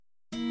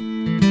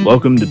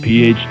Welcome to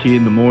PHT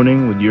in the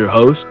Morning with your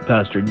host,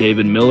 Pastor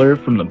David Miller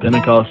from the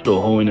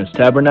Pentecostal Holiness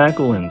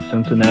Tabernacle in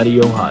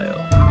Cincinnati, Ohio.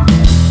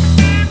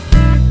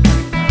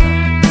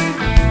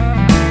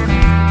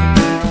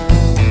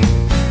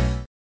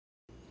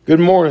 Good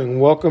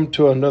morning. Welcome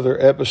to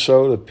another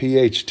episode of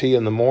PHT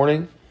in the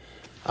Morning.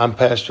 I'm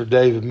Pastor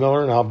David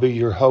Miller, and I'll be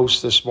your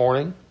host this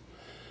morning.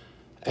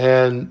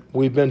 And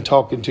we've been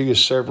talking to you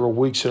several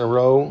weeks in a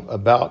row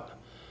about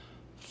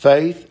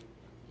faith.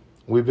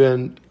 We've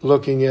been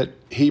looking at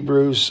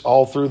Hebrews,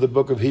 all through the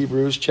book of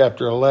Hebrews,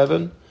 chapter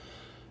 11.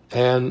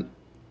 And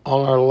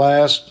on our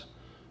last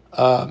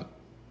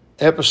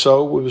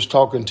episode, we was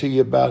talking to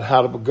you about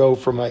how to go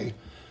from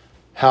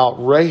how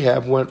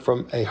Rahab went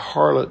from a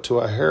harlot to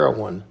a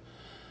heroine.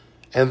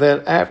 And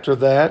then after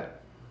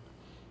that,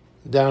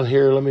 down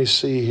here, let me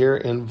see here,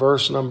 in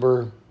verse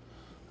number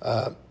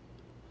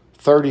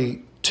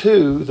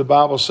 32, the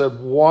Bible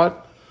said,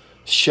 "What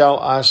shall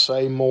I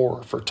say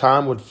more? For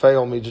time would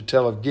fail me to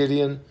tell of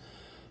Gideon,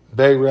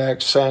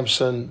 Barak,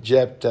 Samson,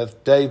 Jephthah,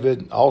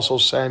 David, also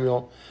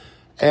Samuel,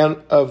 and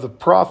of the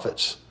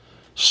prophets."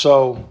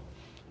 So,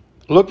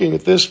 looking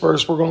at this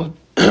verse, we're going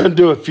to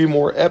do a few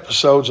more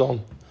episodes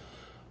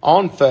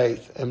on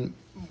faith. And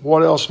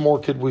what else more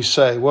could we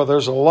say? Well,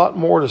 there's a lot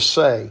more to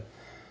say.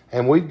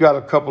 And we've got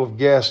a couple of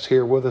guests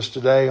here with us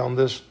today on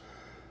this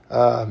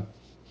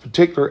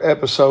particular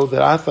episode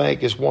that I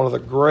think is one of the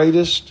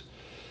greatest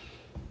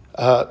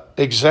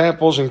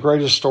examples and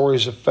greatest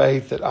stories of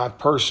faith that I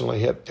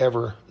personally have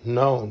ever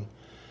known.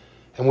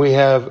 And we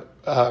have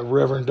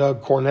Reverend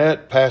Doug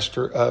Cornett,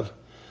 pastor of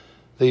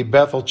the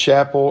Bethel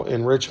Chapel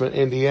in Richmond,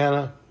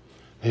 Indiana,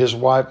 his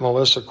wife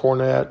Melissa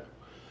Cornett.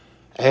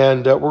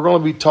 And we're going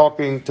to be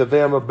talking to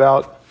them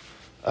about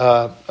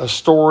a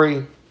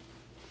story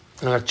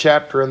and a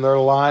chapter in their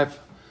life.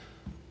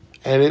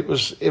 And it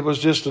was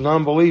just an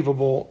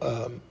unbelievable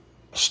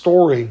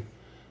story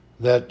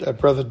that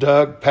Brother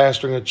Doug,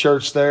 pastoring a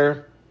church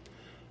there,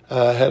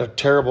 had a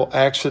terrible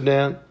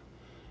accident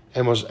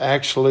and was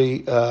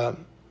actually,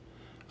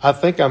 I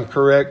think I'm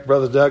correct,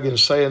 Brother Doug, in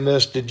saying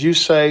this. Did you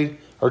say,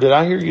 or did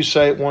I hear you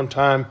say at one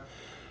time,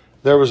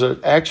 there was an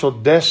actual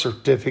death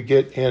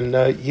certificate in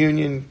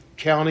Union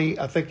County,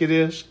 I think it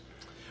is?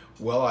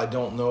 Well, I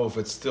don't know if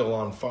it's still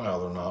on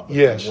file or not, but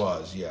yes. It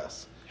was,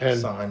 yes. And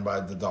signed by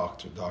the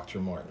doctor, Dr.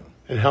 Martin.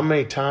 And how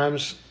many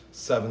times?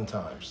 7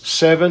 times.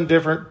 7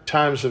 different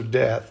times of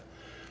death.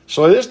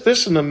 So this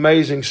is an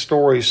amazing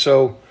story.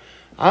 So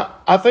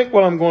I think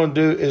what I'm going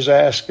to do is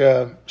ask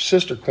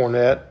Sister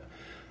Cornett.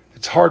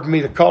 It's hard for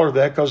me to call her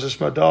that because it's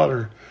my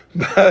daughter,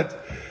 but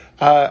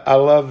I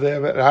love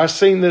them. And I've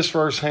seen this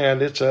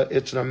firsthand. It's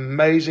an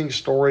amazing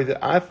story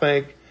that I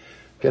think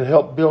can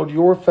help build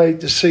your faith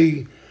to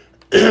see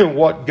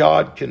what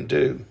God can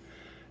do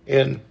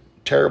in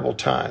terrible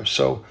times.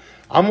 So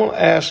I'm going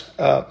to ask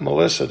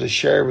Melissa to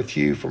share with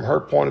you from her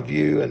point of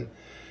view and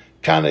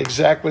kind of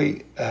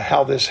exactly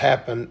how this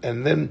happened.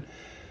 And then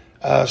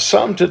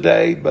some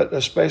today, but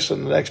especially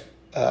in the next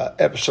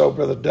episode,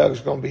 Brother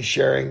Doug's going to be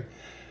sharing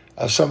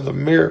some of the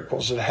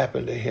miracles that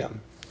happened to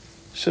him.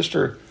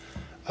 Sister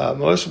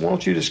Melissa, why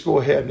don't you just go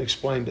ahead and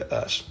explain to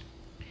us?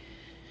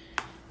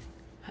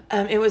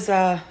 It was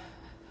a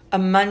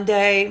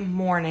Monday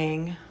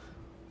morning,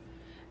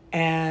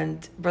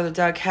 and Brother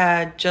Doug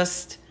had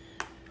just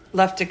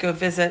left to go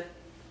visit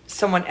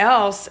someone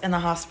else in the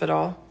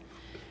hospital.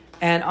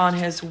 And on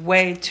his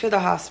way to the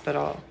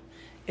hospital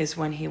is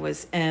when he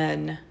was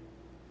in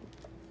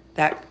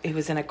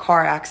a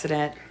car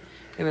accident.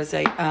 It was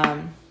a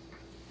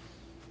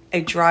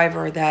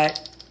driver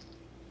that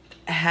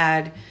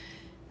had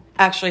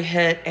actually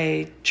hit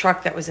a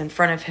truck that was in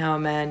front of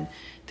him, and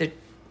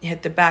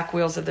hit the back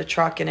wheels of the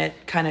truck, and it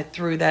kind of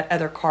threw that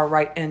other car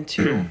right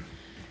into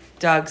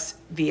Doug's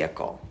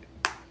vehicle.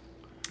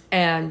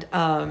 And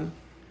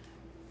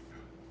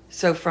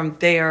so from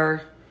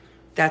there,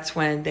 that's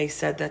when they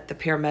said that the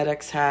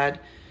paramedics had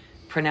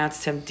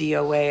pronounced him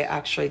DOA,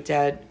 actually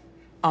dead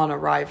on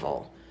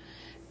arrival.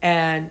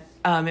 And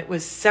it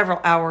was several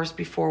hours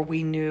before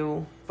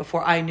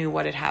I knew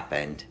what had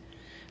happened,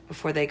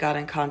 before they got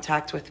in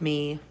contact with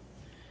me.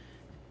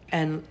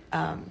 And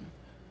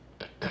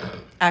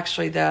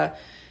actually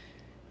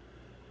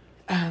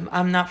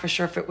I'm not for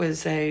sure if it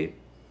was an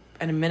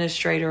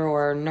administrator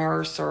or a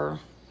nurse or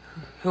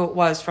who it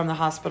was from the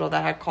hospital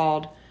that had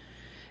called.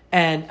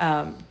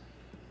 And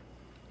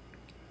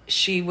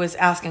she was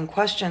asking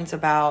questions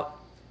about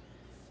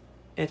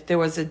if there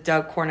was a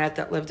Doug Cornett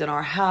that lived in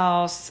our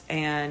house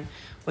and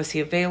was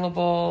he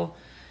available.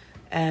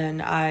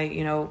 And I,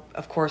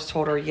 of course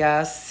told her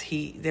yes,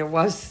 he did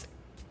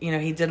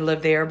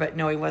live there, but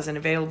no, he wasn't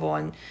available.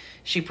 And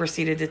she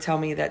proceeded to tell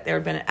me that there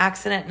had been an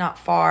accident not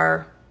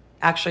far.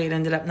 Actually, it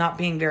ended up not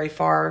being very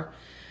far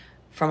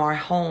from our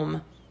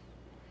home.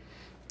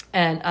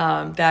 And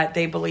that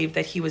they believed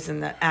that he was in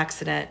the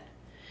accident.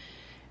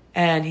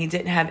 And he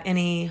didn't have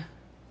any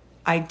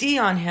ID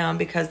on him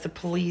because the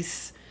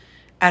police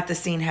at the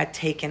scene had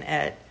taken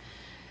it.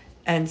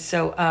 And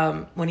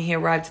so when he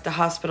arrived at the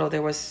hospital,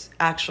 there was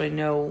actually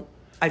no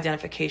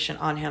identification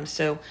on him.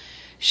 So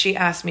she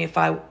asked me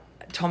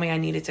told me I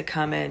needed to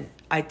come and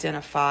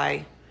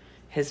identify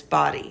his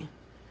body.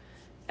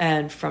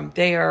 And from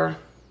there,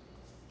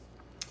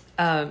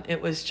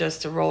 it was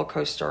just a roller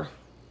coaster.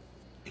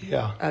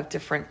 Yeah. Of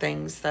different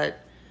things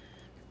that,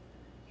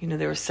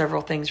 there were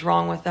several things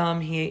wrong with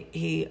him.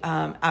 He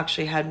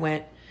actually had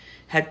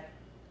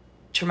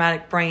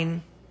traumatic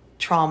brain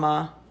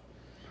trauma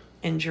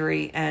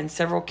injury and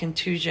several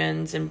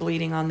contusions and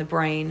bleeding on the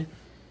brain.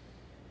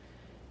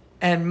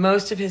 And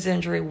most of his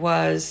injury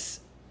was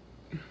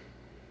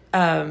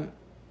brain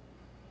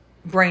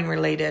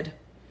related.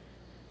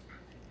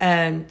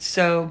 And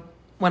so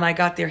when I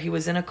got there, he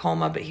was in a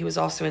coma, but he was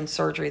also in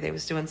surgery. They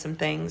was doing some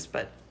things,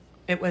 but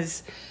it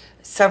was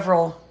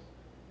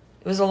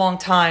a long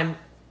time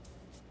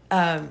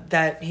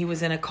that he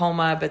was in a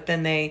coma, but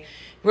then they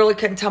really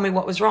couldn't tell me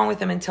what was wrong with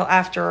him until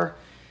after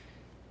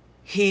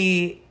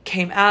he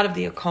came out of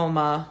the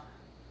coma.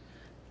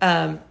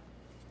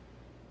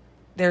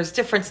 There's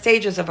different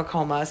stages of a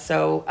coma.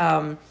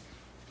 So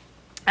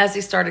as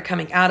he started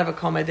coming out of a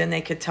coma, then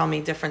they could tell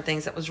me different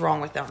things that was wrong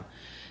with him.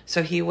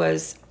 So he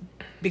was,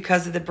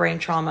 because of the brain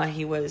trauma,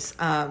 he was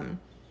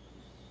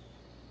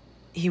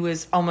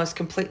almost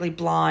completely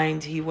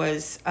blind. He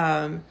was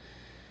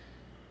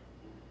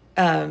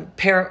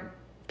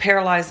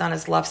paralyzed on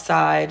his left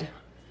side.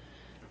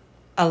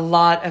 A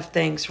lot of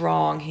things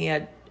wrong. He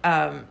had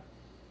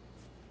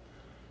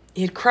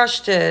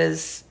crushed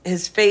his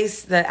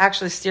face.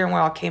 The steering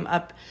wheel came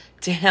up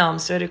to him,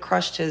 so it had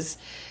crushed his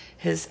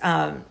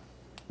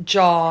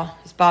jaw,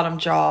 his bottom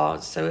jaw.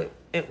 So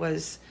it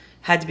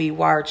had to be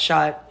wired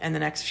shut in the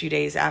next few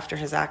days after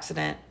his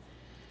accident.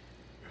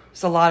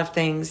 There's a lot of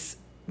things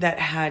that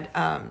had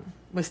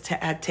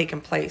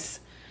taken place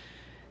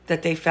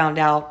that they found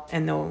out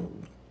in the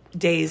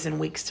days and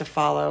weeks to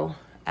follow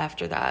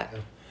after that.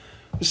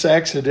 This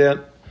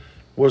accident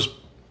was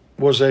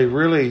a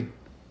really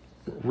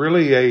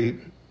a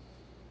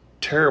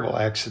terrible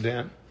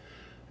accident,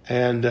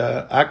 and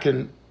I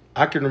can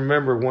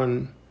remember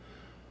when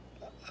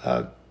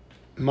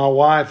my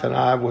wife and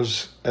I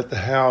was at the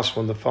house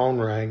when the phone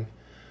rang.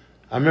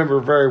 I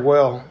remember very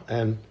well,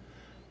 and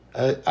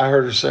I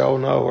heard her say, "Oh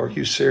no, are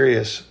you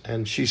serious?"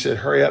 And she said,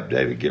 "Hurry up,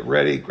 David, get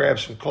ready, grab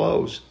some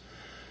clothes."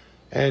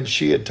 And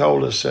she had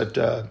told us that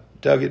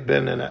Doug had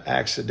been in an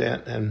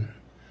accident, and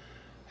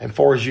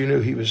far as you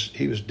knew, he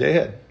was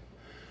dead.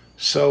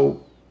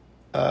 So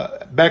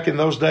back in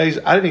those days,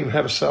 I didn't even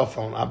have a cell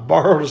phone. I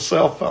borrowed a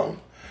cell phone,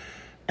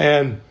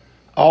 and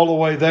all the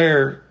way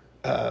there,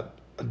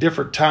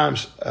 different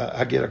times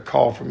I get a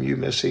call from you,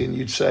 Missy, and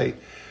you'd say,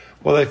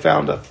 "Well, they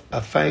found a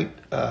faint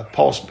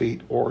pulse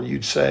beat," or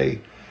you'd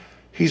say,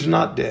 "He's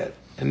not dead,"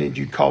 and then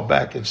you'd call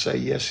back and say,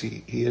 "Yes,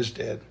 he is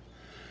dead."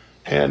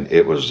 And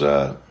it was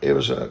a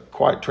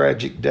quite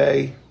tragic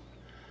day,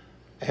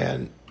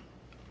 and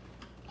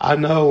I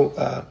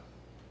know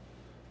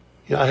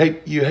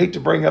you hate to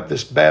bring up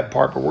this bad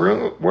part, but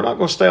we're not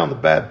going to stay on the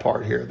bad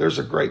part here. There's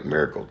a great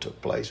miracle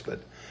took place,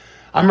 but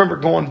I remember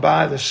going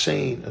by the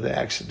scene of the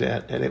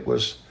accident, and it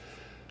was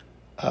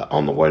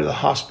on the way to the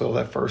hospital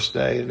that first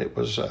day, and it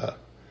was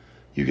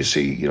you could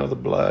see the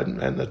blood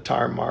and the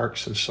tire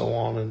marks and so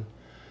on,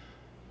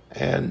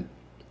 and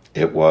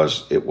it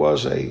was a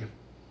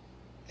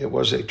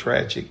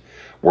tragic.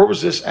 Where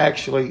was this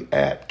actually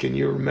at? Can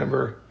you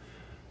remember?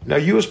 Now,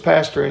 you was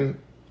pastoring,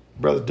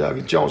 Brother Doug,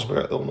 in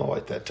Jonesboro, Illinois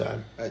at that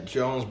time. At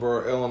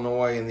Jonesboro,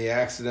 Illinois, and the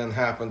accident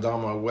happened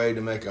on my way to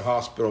make a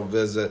hospital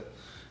visit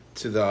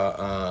to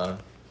the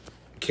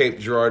Cape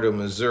Girardeau,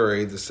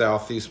 Missouri, the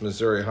Southeast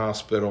Missouri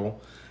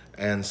Hospital.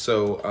 And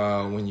so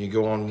when you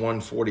go on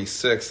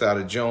 146 out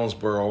of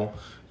Jonesboro,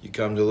 you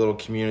come to a little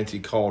community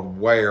called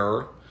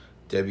Ware,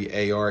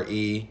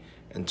 W-A-R-E,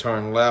 and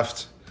turn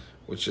left,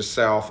 which is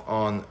south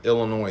on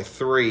Illinois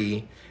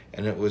 3,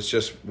 and it was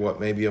just,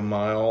 maybe a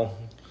mile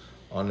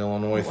on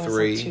Illinois 3.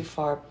 It wasn't too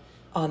far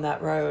on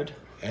that road.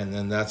 And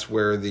then that's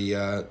where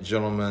the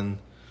gentleman,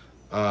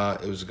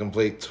 it was a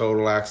complete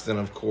total accident,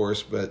 of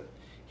course, but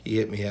he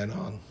hit me head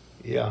on.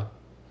 Yeah.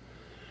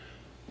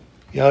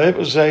 Yeah, it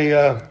was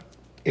a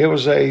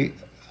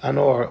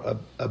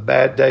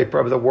bad day,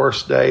 probably the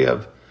worst day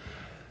of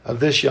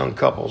this young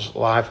couple's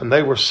life, and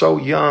they were so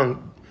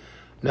young.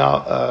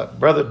 Now,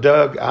 Brother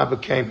Doug, I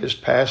became his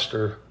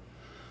pastor.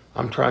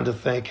 I'm trying to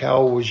think, how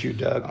old was you,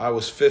 Doug? I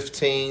was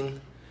 15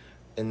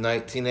 in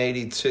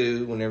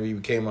 1982, whenever you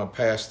became my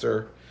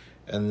pastor,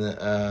 and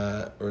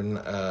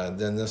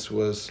then this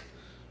was,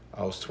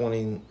 I was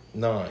 29.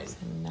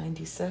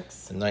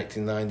 96. In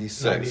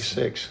 1996.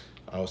 96.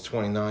 I was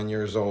 29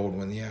 years old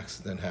when the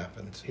accident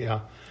happened.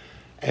 Yeah,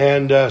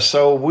 and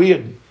so we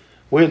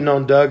had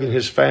known Doug and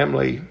his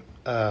family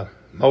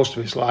most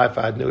of his life.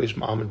 I knew his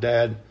mom and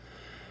dad.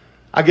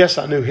 I guess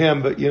I knew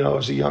him, but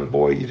as a young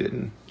boy,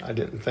 I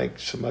didn't think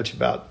so much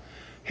about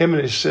him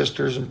and his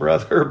sisters and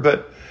brother.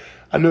 But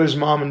I knew his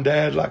mom and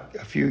dad like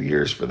a few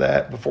years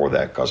before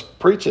that, because I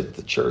preached at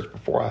the church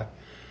before I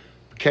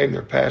became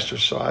their pastor.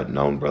 So I'd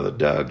known Brother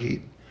Doug.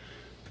 He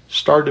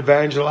started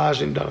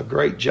evangelizing, done a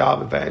great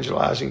job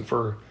evangelizing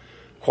for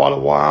quite a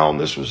while, and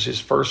this was his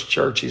first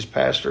church he's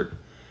pastored,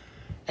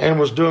 and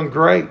was doing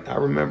great. I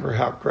remember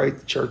how great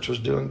the church was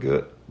doing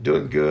good.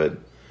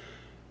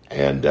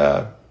 And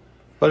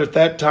but at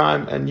that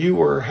time, and you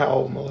were how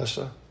old,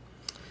 Melissa?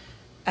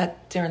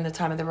 During the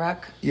time of the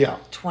wreck? Yeah.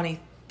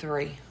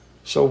 23.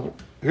 So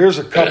here's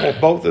a couple,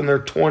 both in their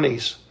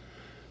 20s,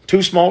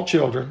 2 small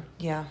children.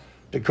 Yeah.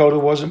 Dakota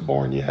wasn't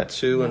born yet.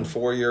 2 and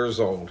 4 years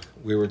old.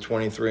 We were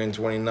 23 and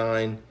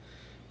 29.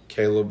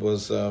 Caleb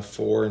was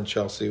 4 and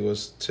Chelsea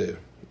was 2.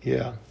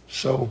 Yeah.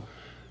 So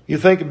you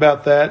think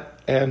about that,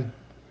 and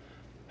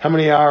how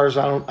many hours?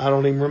 I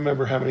don't even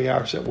remember how many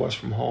hours it was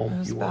from home. It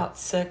was about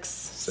 6.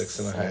 6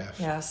 and a half.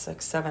 Yeah,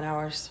 6, 7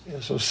 hours. Yeah,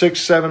 so 6,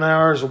 7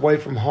 hours away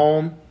from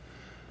home,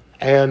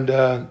 and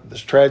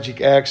this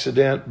tragic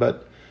accident.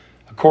 But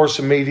of course,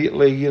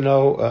 immediately,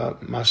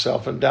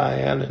 myself and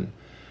Diane and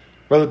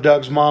Brother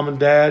Doug's mom and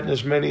dad, and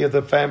as many of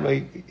the family,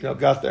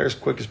 got there as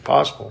quick as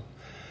possible.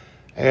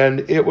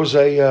 And it was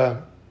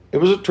a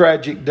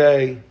tragic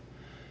day.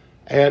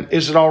 And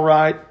is it all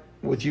right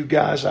with you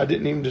guys? I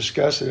didn't even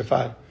discuss it. If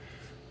I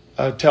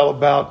tell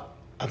about,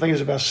 I think it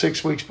was about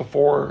 6 weeks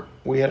before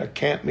we had a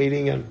camp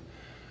meeting, and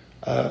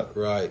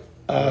Right.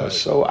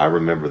 so I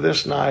remember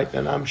this night,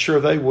 and I'm sure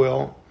they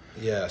will.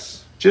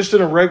 Yes. Just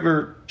in a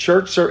regular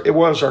church service, it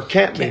was our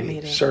camp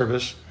meeting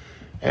service,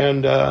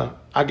 and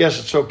I guess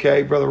it's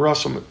okay, Brother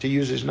Russell, to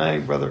use his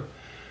name, Brother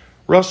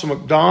Russell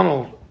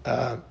McDonald.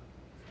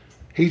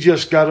 He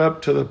just got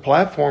up to the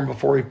platform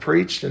before he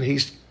preached, and he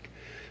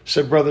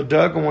said, "Brother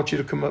Doug, I want you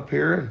to come up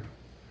here."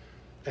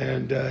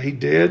 And he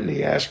did, and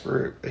he asked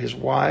for his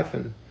wife,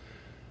 and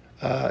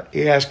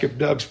he asked if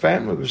Doug's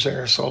family was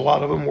there. So a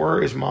lot of them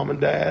were, his mom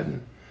and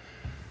dad,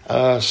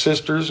 and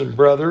sisters and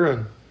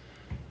brother,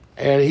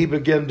 and he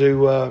began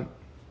to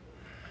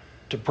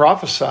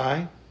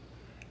prophesy.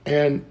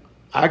 And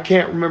I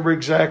can't remember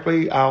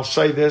exactly. I'll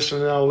say this,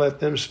 and then I'll let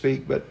them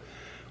speak. But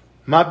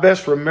my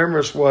best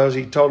remembrance was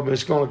he told them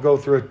it's going to go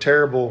through a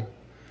terrible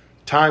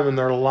time in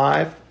their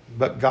life,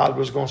 but God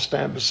was going to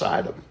stand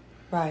beside them.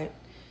 Right.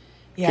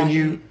 Yeah.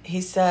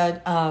 He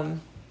said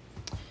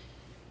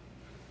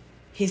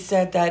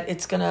that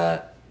it's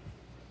gonna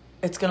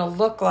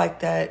look like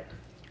that.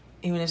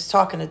 When he was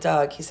talking to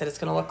Doug, he said it's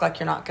gonna look like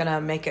you're not gonna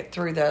make it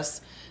through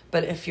this.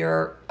 But if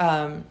you're,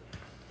 then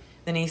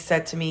he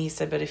said to me,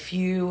 but if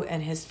you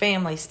and his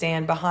family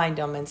stand behind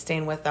him and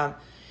stand with him,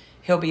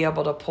 he'll be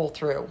able to pull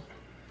through.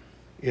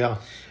 Yeah.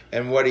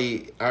 And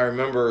I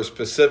remember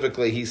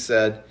specifically, he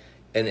said,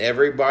 and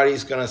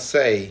everybody's going to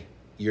say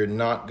you're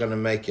not going to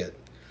make it.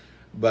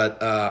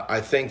 But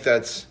I think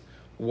that's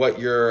what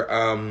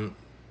your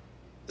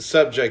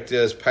subject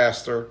is,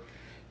 Pastor,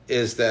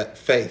 is that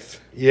faith.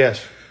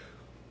 Yes.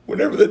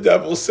 Whenever the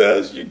devil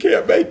says you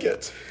can't make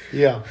it,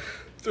 yeah,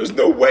 there's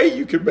no way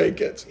you can make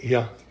it.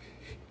 Yeah.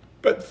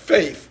 But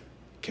faith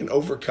can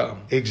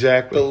overcome.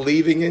 Exactly.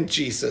 Believing in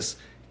Jesus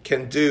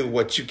can do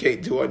what you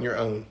can't do on your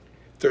own.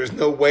 There's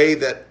no way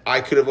that I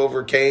could have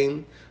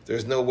overcame.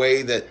 There's no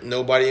way that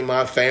nobody in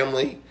my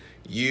family,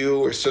 you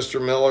or Sister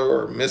Miller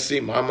or Missy,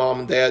 my mom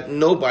and dad,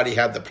 nobody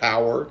had the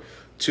power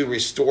to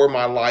restore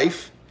my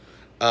life.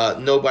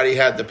 Nobody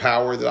had the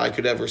power that I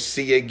could ever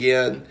see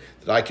again,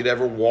 that I could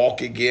ever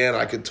walk again,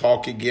 I could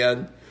talk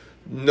again.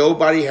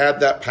 Nobody had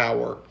that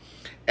power.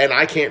 And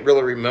I can't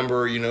really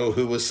remember,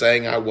 who was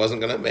saying I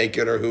wasn't going to make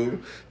it or who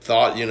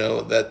thought,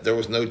 that there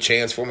was no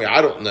chance for me.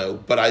 I don't know.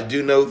 But I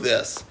do know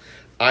this.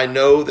 I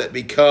know that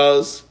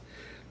because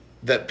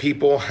that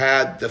people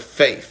had the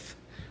faith,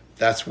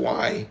 that's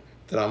why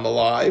that I'm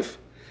alive.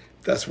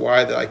 That's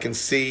why that I can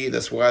see.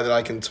 That's why that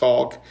I can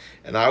talk.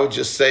 And I would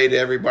just say to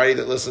everybody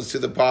that listens to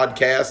the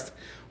podcast,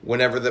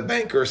 whenever the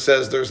banker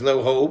says there's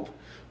no hope,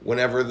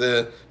 whenever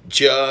the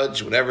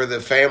judge, whenever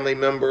the family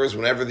members,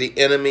 whenever the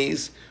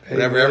enemies,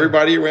 whenever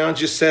everybody around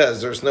you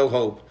says there's no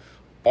hope,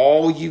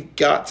 all you've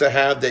got to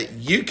have that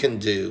you can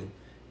do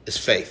is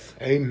faith.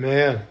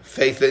 Amen.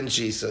 Faith in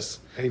Jesus.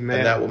 Amen.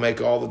 And that will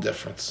make all the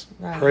difference.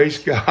 Right. Praise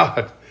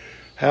God.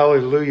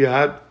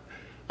 Hallelujah.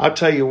 I'll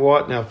tell you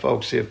what now,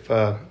 folks, if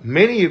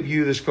many of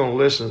you that's going to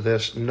listen to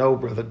this know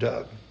Brother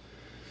Doug,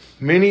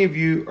 many of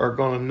you are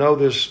going to know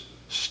this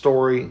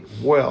story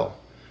well.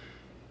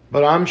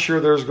 But I'm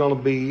sure there's going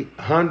to be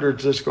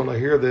hundreds that's going to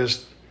hear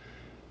this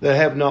that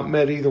have not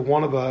met either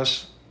one of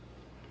us.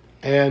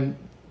 And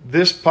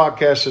this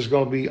podcast is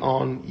going to be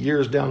on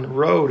years down the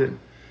road. And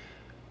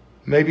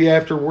maybe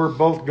after we're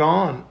both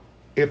gone,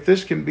 if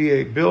this can be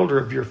a builder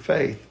of your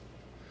faith,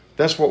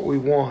 that's what we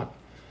want.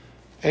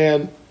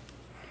 And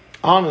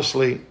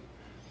honestly,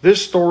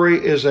 this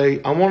story is I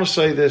want to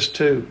say this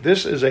too,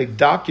 this is a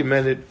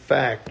documented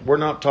fact. We're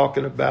not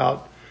talking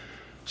about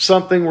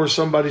something where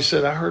somebody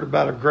said, I heard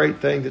about a great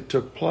thing that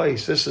took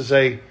place. This is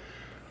a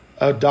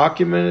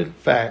documented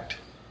fact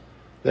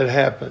that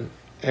happened.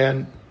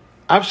 And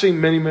I've seen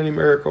many, many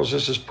miracles.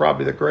 This is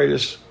probably the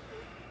greatest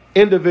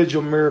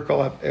individual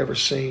miracle I've ever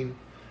seen.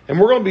 And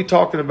we're going to be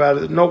talking about it.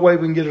 There's no way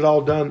we can get it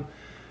all done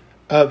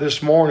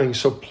this morning.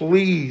 So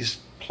please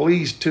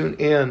tune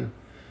in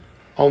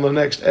on the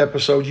next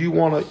episode.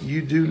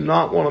 You do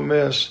not want to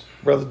miss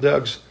Brother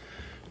Doug's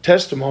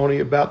testimony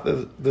about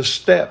the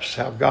steps,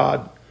 how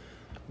God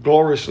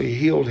gloriously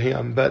healed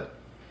him. But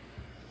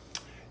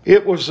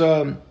it was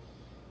an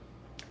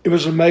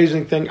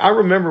amazing thing. I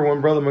remember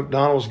when Brother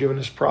McDonald was giving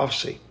his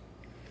prophecy.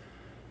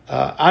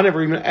 I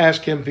never even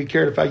asked him if he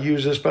cared if I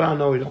use this, but I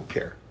know he don't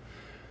care.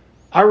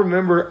 I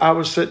remember I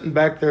was sitting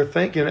back there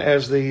thinking,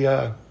 as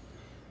the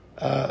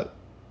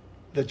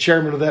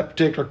chairman of that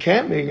particular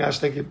camp meeting, I was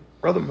thinking,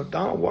 Brother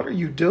McDonald, what are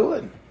you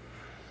doing?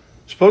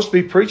 You're supposed to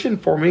be preaching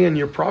for me, and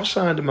you're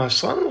prophesying to my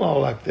son-in-law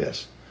like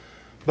this.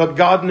 But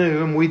God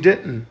knew, and we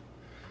didn't.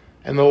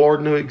 And the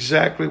Lord knew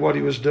exactly what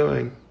he was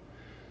doing.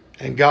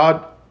 And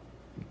God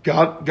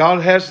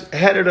has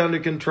had it under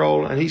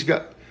control, and he's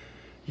got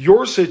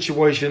your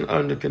situation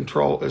under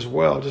control as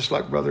well, just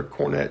like Brother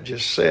Cornett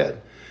just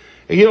said.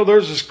 And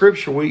there's a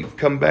scripture we've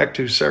come back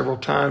to several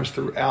times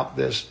throughout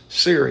this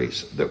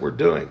series that we're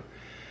doing.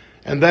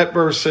 And that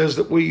verse says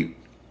that we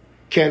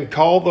can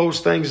call those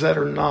things that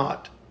are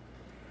not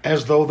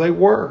as though they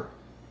were.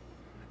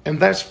 And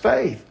that's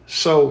faith.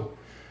 So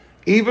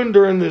even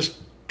during this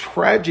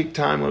tragic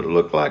time when it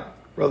looked like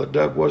Brother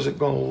Doug wasn't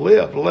going to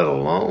live, let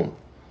alone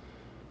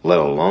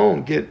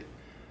get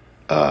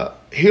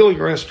healing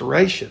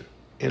restoration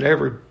in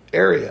every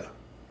area,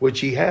 which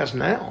he has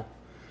now.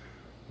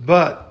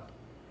 But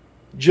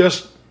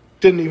just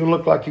didn't even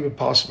look like he would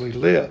possibly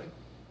live.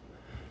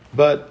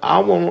 But I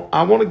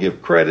want to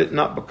give credit,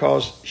 not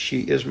because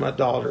she is my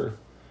daughter,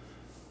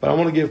 but I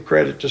want to give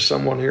credit to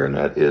someone here, and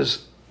that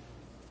is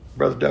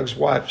Brother Doug's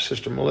wife,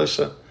 Sister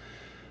Melissa.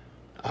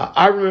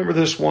 I remember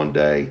this one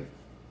day,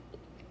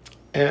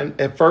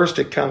 and at first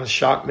it kind of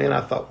shocked me, and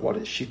I thought, what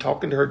is she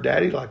talking to her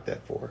daddy like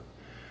that for?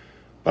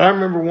 But I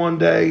remember one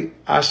day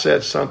I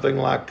said something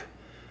like,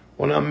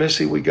 well, now,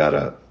 Missy, we got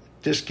to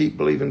just keep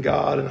believing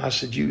God. And I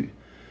said,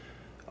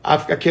 I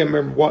can't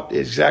remember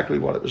exactly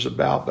what it was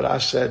about, but I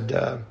said,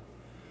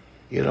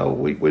 we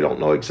don't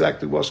know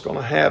exactly what's going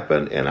to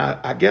happen. And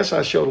I guess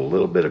I showed a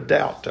little bit of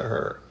doubt to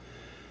her.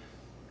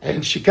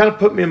 And she kind of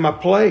put me in my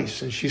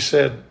place. And she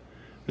said,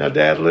 now,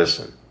 Dad,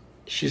 listen.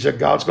 She said,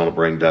 God's going to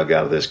bring Doug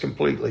out of this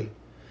completely.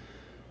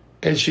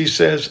 And she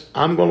says,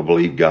 I'm going to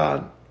believe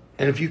God.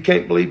 And if you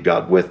can't believe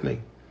God with me,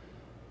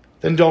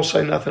 then don't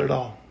say nothing at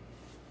all.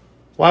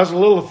 Well, I was a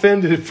little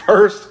offended at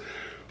first,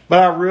 but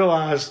I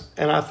realized,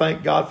 and I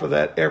thank God for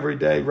that every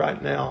day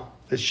right now,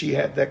 that she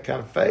had that kind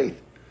of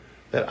faith,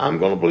 that I'm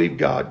going to believe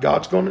God.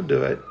 God's going to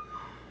do it.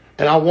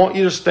 And I want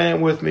you to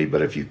stand with me,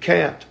 but if you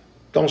can't,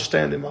 don't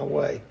stand in my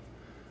way.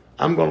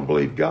 I'm going to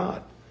believe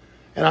God.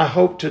 And I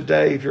hope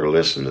today, if you're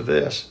listening to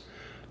this,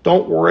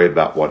 don't worry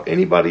about what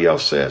anybody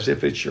else says.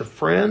 If it's your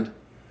friend,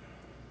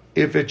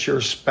 if it's your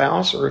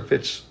spouse, or if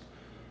it's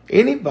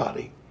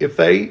anybody, if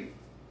they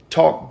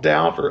talk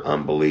doubt or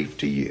unbelief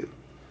to you,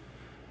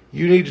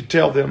 you need to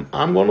tell them,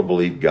 I'm going to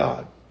believe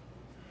God.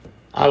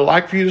 I'd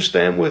like for you to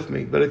stand with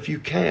me, but if you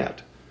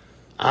can't,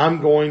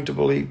 I'm going to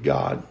believe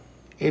God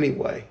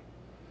anyway.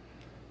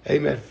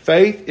 Amen.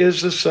 Faith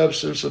is the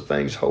substance of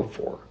things hoped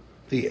for,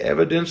 the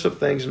evidence of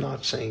things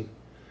not seen.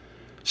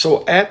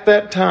 So at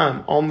that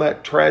time, on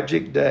that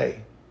tragic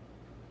day,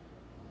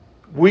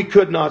 we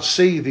could not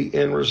see the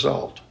end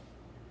result.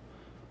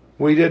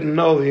 We didn't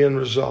know the end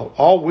result.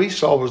 All we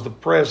saw was the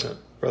present,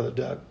 Brother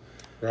Doug.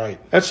 Right.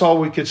 That's all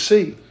we could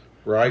see.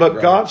 Right. But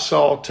right. God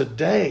saw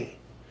today.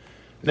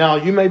 Now,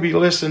 you may be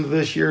listening to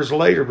this years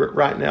later, but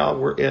right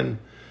now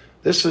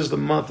this is the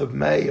month of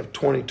May of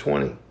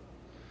 2020.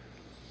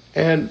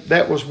 And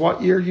that was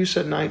what year? You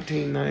said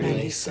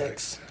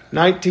 1996.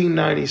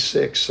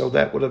 1996. So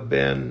that would have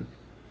been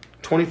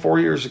 24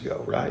 years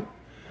ago, right?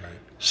 Right.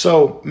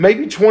 So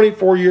maybe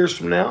 24 years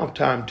from now, if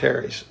time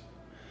tarries,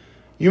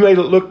 you may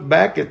look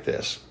back at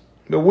this,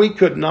 but we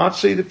could not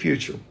see the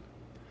future.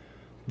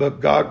 But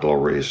God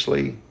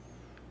gloriously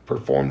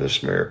performed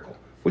this miracle.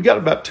 We got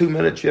about 2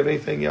 minutes. You have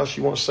anything else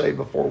you want to say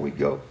before we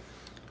go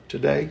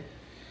today?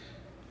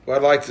 Well,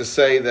 I'd like to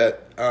say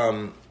that,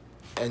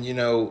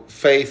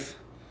 faith,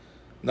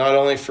 not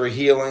only for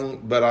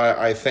healing, but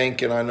I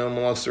think, and I know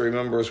Melissa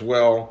remembers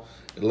well,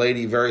 a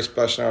lady very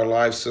special in our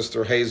lives,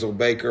 Sister Hazel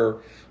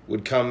Baker,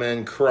 would come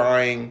in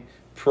crying,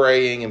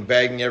 praying, and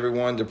begging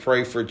everyone to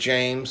pray for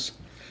James,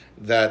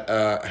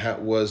 that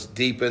was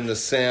deep into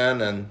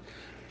sin, and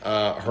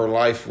her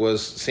life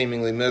was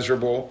seemingly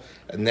miserable.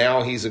 And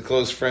now he's a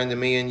close friend to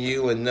me and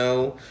you, and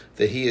know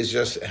that he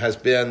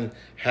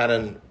had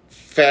a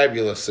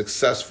fabulous,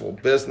 successful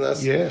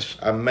business. Yes.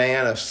 A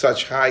man of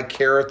such high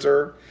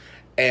character.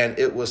 And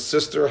it was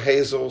Sister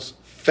Hazel's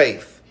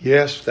faith,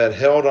 yes, that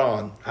held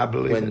on. I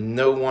believe when it.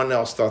 No one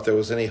else thought there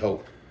was any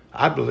hope.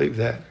 I believe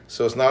that.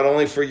 So it's not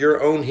only for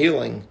your own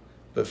healing,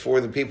 but for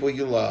the people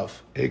you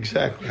love.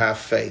 Exactly. Have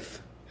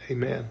faith.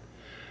 Amen.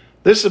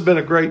 This has been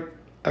a great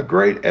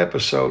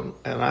episode,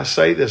 and I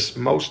say this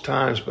most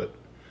times, but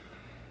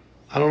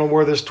I don't know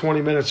where this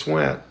 20 minutes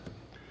went.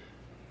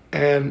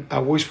 And I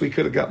wish we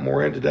could have got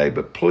more in today,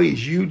 but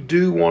please, you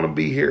do want to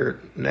be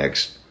here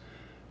next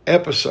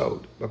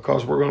episode,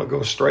 because we're going to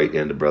go straight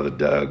into Brother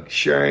Doug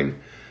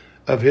sharing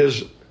of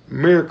his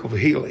miracle of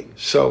healing.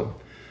 So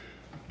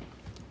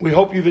we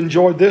hope you've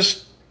enjoyed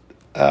this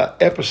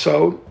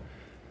episode.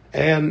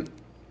 And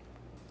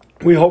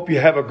we hope you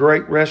have a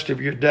great rest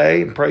of your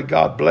day and pray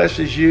God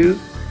blesses you.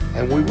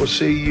 And we will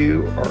see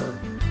you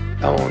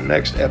on the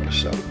next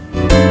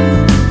episode.